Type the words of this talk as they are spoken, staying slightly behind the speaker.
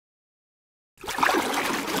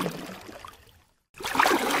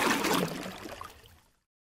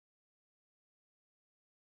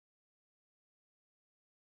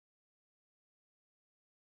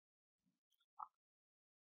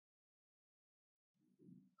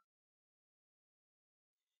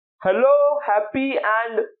Hello, happy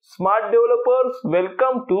and smart developers.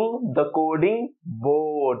 Welcome to the Coding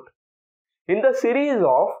Board. In the series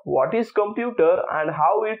of What is Computer and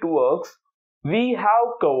How it Works, we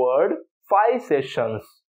have covered 5 sessions.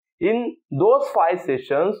 In those 5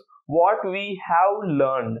 sessions, what we have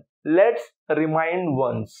learned, let's remind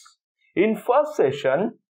once. In first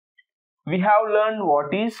session, we have learned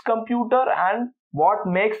what is computer and what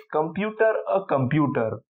makes computer a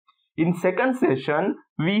computer. In second session,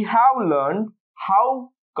 we have learned how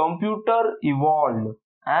computer evolved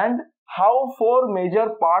and how 4 major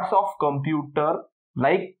parts of computer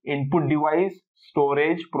like input device,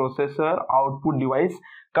 storage, processor, output device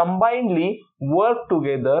combinedly work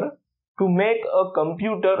together to make a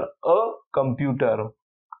computer a computer.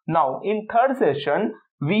 Now, in third session,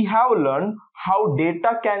 we have learned how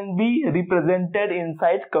data can be represented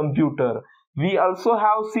inside computer. We also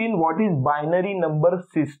have seen what is binary number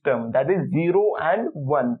system, that is 0 and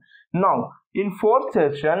 1. Now, in fourth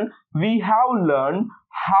session, we have learned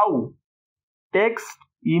how text,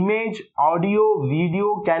 image, audio,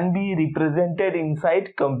 video can be represented inside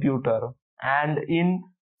computer. And in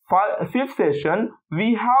fifth session,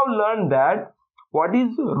 we have learned that what is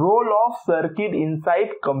role of circuit inside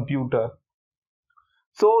computer.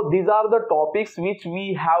 So these are the topics which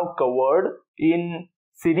we have covered in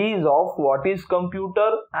series of What is Computer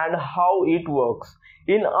and How it Works.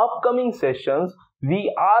 In upcoming sessions,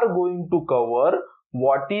 we are going to cover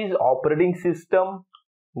what is operating system,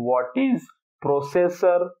 what is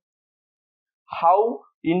processor, how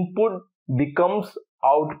input becomes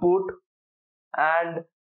output, and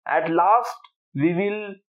at last we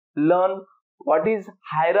will learn what is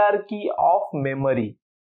hierarchy of memory.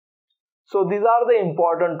 So these are the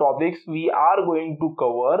important topics we are going to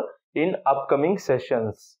cover in upcoming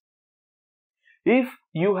sessions. If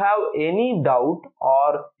you have any doubt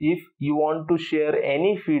or if you want to share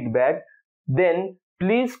any feedback, then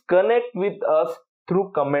please connect with us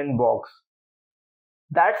through comment box.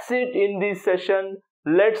 That's it in this session.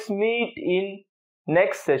 Let's meet in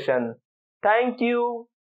next session. Thank you.